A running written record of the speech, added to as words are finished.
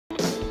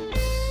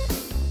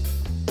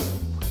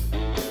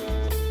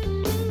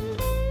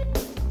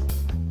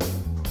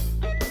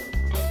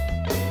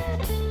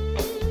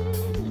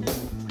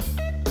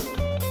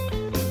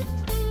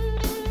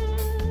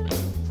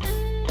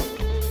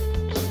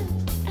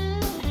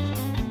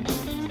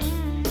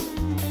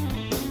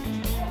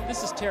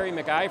Terry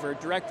McIver,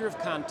 Director of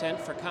Content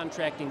for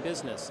Contracting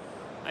Business.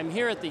 I'm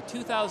here at the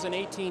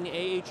 2018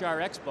 AHR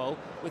Expo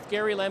with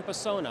Gary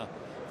Lampasona,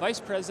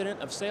 Vice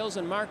President of Sales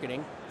and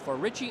Marketing for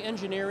Richie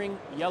Engineering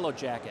Yellow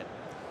Jacket.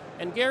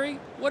 And Gary,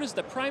 what is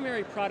the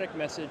primary product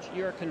message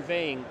you're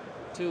conveying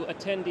to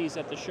attendees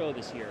at the show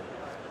this year?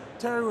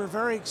 Terry, we're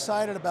very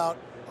excited about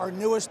our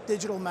newest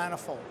digital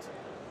manifold.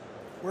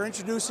 We're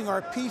introducing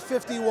our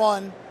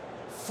P51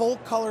 full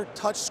color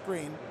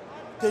touchscreen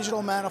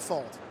digital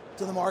manifold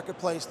to the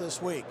marketplace this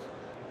week.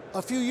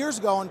 A few years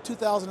ago in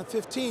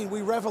 2015,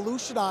 we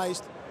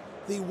revolutionized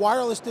the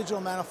wireless digital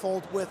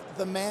manifold with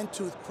the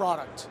ManTooth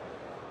product.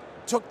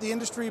 Took the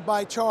industry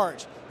by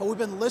charge, but we've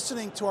been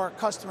listening to our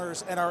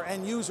customers and our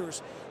end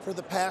users for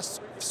the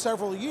past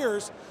several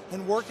years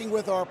and working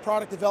with our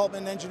product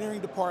development and engineering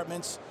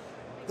departments.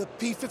 The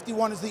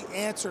P51 is the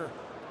answer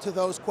to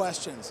those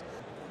questions.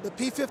 The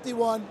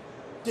P51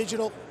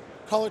 digital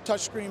color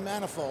touchscreen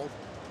manifold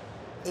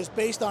is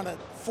based on a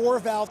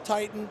 4-valve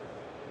Titan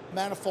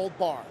manifold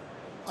bar.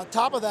 On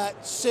top of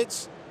that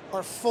sits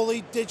our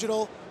fully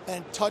digital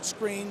and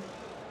touchscreen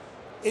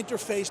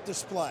interface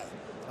display.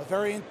 A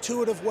very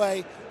intuitive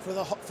way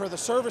for the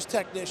service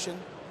technician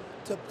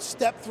to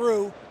step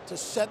through, to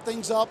set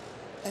things up,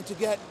 and to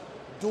get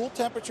dual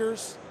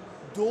temperatures,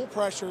 dual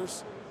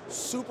pressures,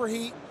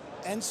 superheat,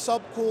 and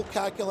subcool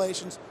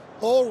calculations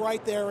all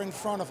right there in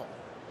front of them.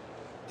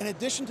 In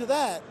addition to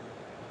that,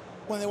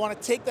 when they want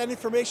to take that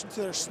information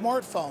to their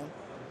smartphone,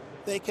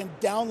 they can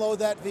download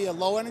that via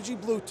low energy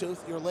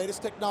Bluetooth, your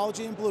latest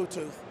technology in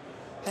Bluetooth,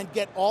 and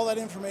get all that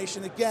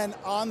information again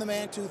on the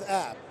ManTooth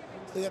app.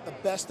 So they get the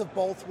best of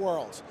both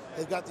worlds.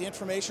 They've got the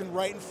information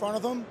right in front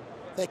of them,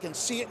 they can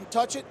see it and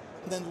touch it,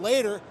 and then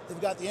later they've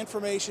got the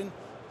information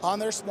on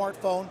their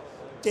smartphone,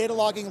 data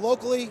logging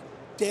locally,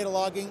 data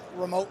logging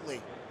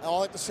remotely,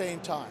 all at the same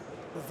time.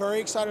 We're very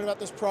excited about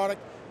this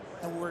product,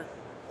 and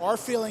our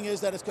feeling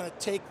is that it's going to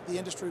take the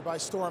industry by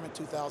storm in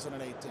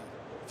 2018.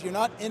 If you're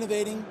not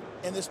innovating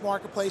in this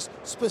marketplace,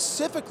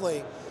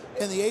 specifically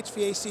in the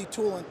HVAC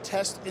tool and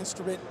test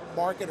instrument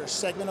market or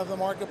segment of the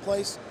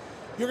marketplace,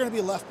 you're going to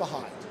be left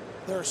behind.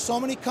 There are so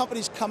many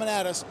companies coming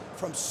at us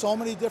from so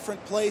many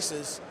different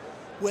places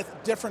with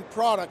different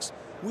products.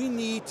 We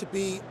need to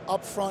be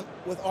upfront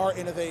with our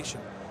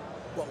innovation.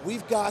 What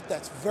we've got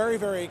that's very,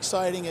 very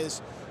exciting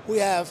is we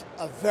have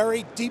a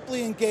very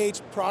deeply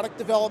engaged product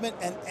development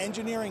and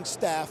engineering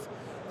staff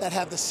that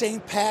have the same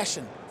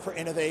passion for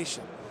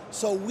innovation.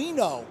 So we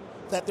know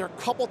that they're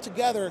coupled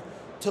together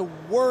to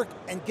work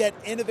and get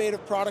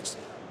innovative products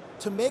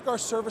to make our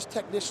service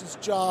technicians'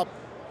 job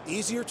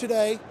easier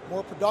today,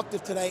 more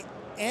productive today,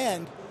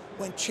 and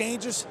when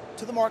changes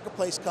to the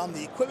marketplace come,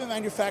 the equipment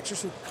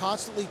manufacturers who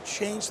constantly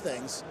change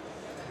things,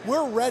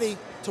 we're ready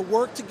to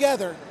work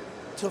together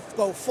to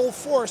go full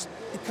force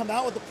and come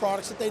out with the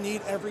products that they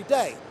need every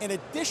day. In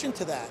addition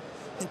to that,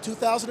 in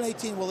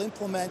 2018 we'll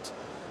implement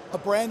a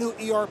brand new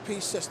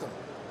ERP system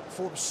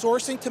for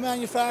sourcing to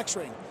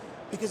manufacturing,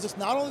 because it's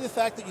not only the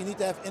fact that you need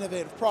to have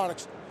innovative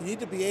products, you need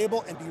to be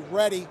able and be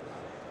ready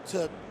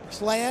to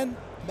plan,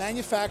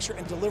 manufacture,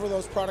 and deliver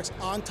those products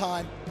on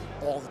time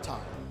all the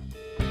time.